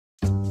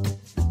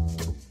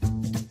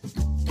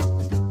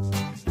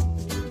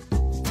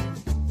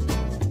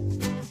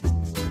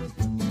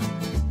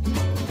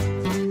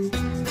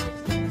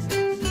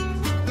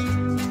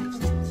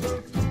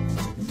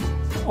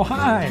Oh,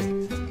 hi.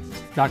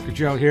 Dr.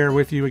 Joe here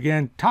with you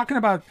again, talking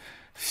about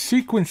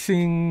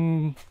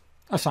sequencing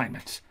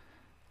assignments.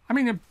 I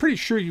mean, I'm pretty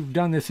sure you've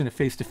done this in a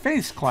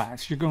face-to-face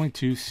class. You're going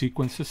to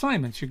sequence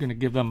assignments. You're going to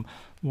give them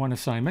one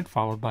assignment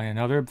followed by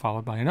another,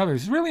 followed by another.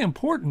 It's really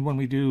important when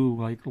we do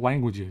like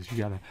languages. You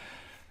got to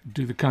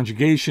do the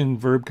conjugation,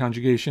 verb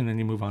conjugation, then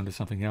you move on to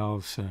something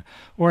else.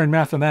 Or in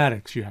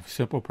mathematics, you have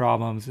simple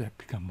problems that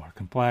become more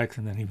complex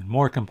and then even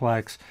more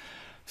complex.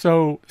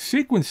 So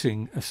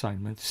sequencing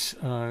assignments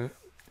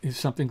is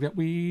something that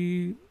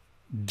we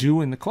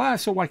do in the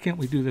class, so why can't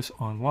we do this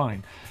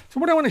online?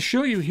 So what I want to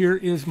show you here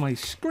is my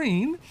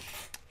screen,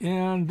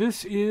 and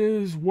this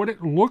is what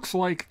it looks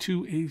like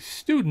to a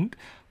student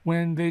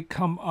when they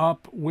come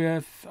up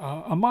with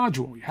a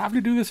module. You have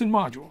to do this in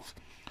modules.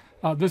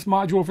 This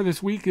module for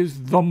this week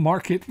is the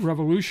Market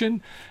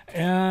Revolution,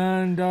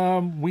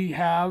 and we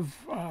have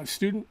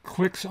student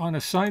clicks on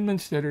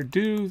assignments that are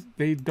due.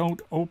 They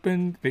don't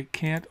open, they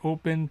can't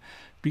open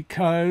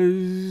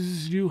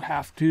because you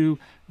have to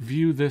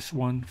view this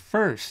one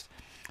first.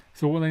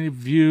 So when they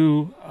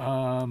view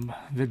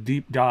the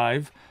deep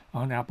dive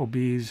on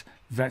Applebee's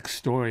Vexed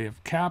Story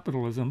of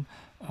Capitalism,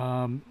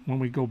 when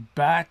we go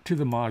back to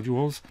the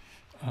modules,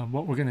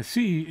 what we're going to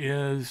see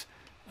is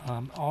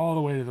all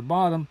the way to the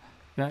bottom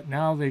that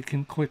now they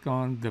can click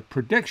on the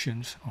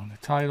predictions on the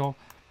title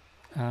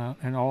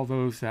and all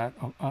those that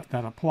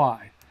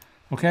apply.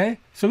 Okay,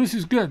 so this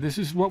is good. This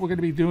is what we're going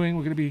to be doing.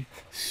 We're going to be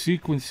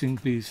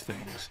sequencing these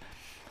things.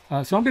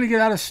 So I'm going to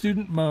get out of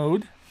student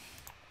mode,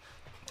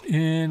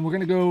 and we're going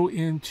to go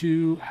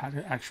into how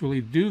to actually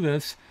do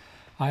this.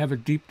 I have a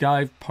deep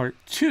dive part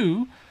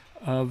 2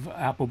 of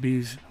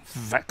Applebee's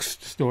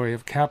Vexed Story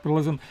of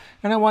Capitalism,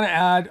 and I want to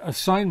add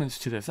assignments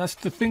to this. That's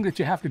the thing that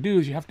you have to do,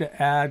 is you have to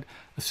add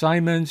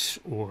assignments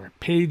or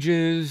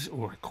pages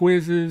or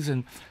quizzes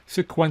and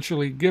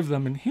sequentially give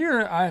them. And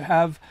here I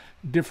have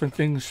different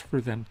things for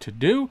them to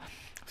do.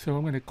 So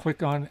I'm going to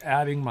click on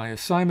adding my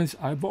assignments.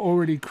 I've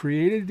already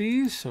created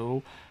these,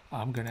 so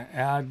I'm going to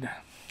add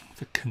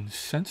the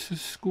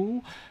consensus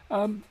school.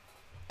 Don't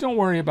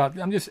worry about,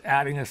 I'm just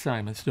adding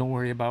assignments. Don't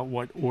worry about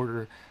what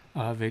order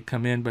they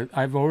come in, but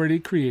I've already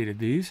created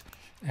these,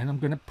 and I'm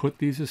going to put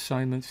these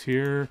assignments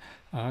here.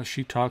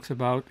 She talks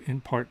about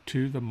in part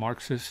 2 the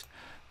Marxist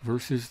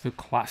versus the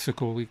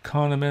classical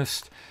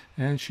economist,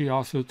 and she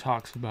also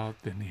talks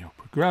about the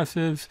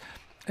neo-progressives.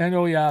 And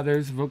oh yeah,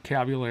 there's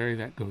vocabulary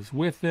that goes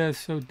with this,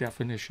 so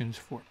definitions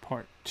for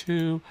part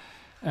 2.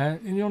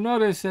 And you'll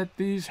notice that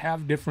these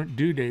have different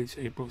due dates: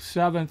 April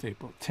 7th,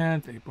 April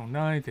 10th, April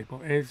 9th,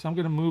 April 8th. So I'm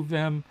going to move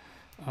them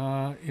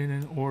in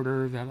an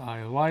order that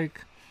I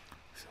like.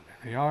 So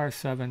there they are: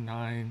 7,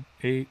 9,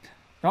 8.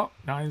 Oh,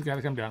 9's got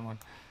to come down one.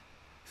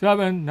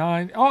 7,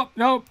 9. Oh,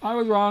 no, I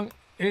was wrong.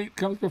 8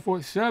 comes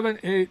before 7,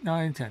 8,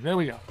 9, 10. There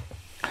we go.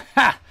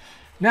 Ha!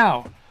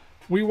 Now,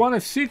 we want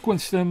to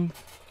sequence them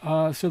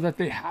so that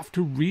they have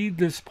to read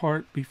this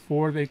part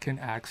before they can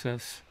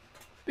access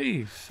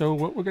these. So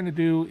what we're going to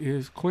do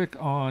is click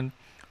on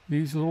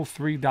these little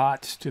 3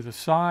 dots to the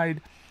side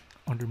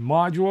under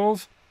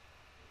modules,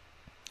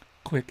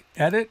 click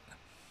edit,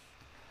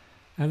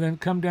 and then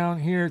come down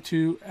here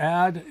to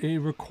add a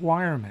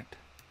requirement.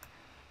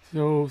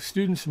 So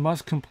students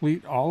must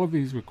complete all of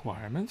these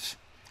requirements.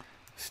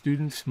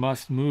 Students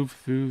must move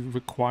through the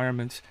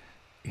requirements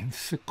in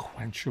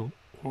sequential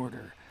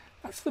order.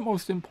 That's the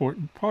most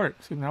important part.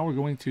 So now we're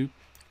going to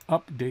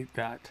update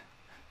that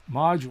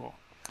module.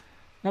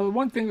 Now, the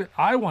one thing that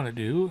I want to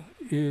do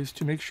is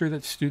to make sure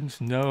that students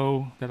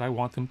know that I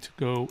want them to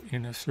go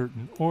in a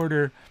certain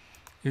order,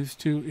 is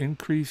to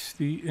increase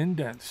the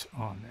indents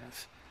on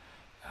this.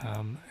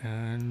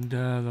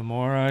 The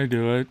more I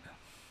do it,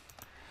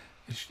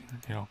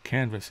 you know,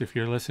 Canvas, if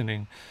you're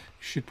listening,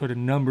 you should put a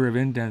number of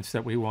indents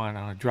that we want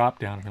on a drop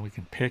down, and then we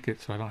can pick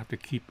it so I don't have to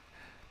keep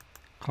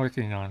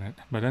clicking on it.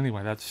 But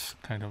anyway, that's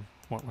kind of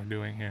what we're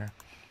doing here.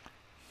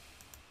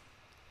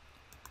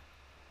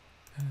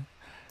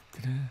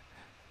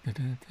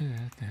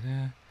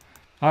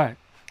 All right,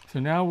 so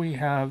now we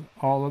have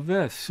all of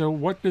this. So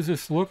what does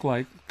this look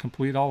like?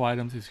 Complete all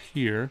items is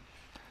here.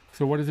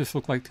 So what does this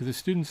look like to the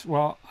students?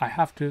 Well, I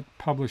have to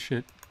publish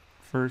it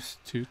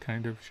first to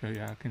kind of show you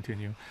how to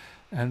continue.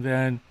 And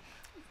then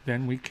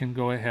we can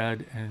go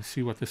ahead and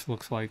see what this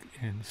looks like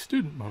in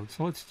student mode.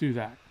 So let's do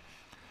that.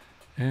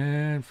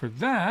 And for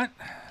that,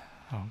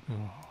 I'll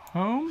go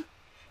home.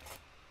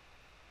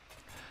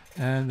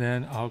 And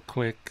then I'll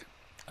click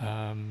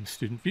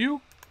student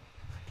view.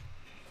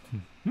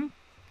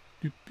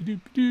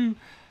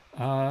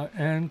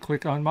 And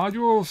click on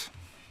modules.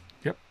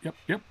 Yep.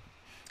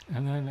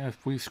 And then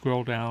if we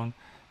scroll down,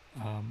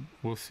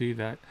 we'll see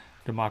that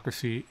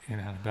democracy in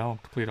Annabelle,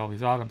 complete all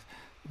these items.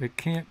 They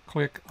can't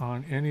click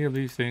on any of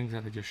these things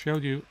that I just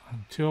showed you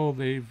until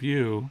they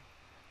view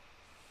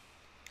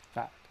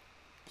that.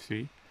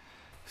 See?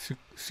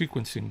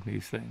 Sequencing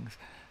these things.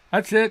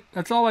 That's it.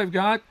 That's all I've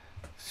got.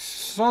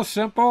 So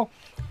simple.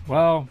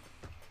 Well,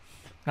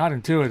 not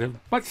intuitive,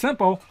 but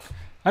simple.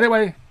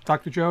 Anyway,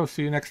 Dr. Joe,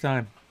 see you next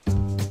time.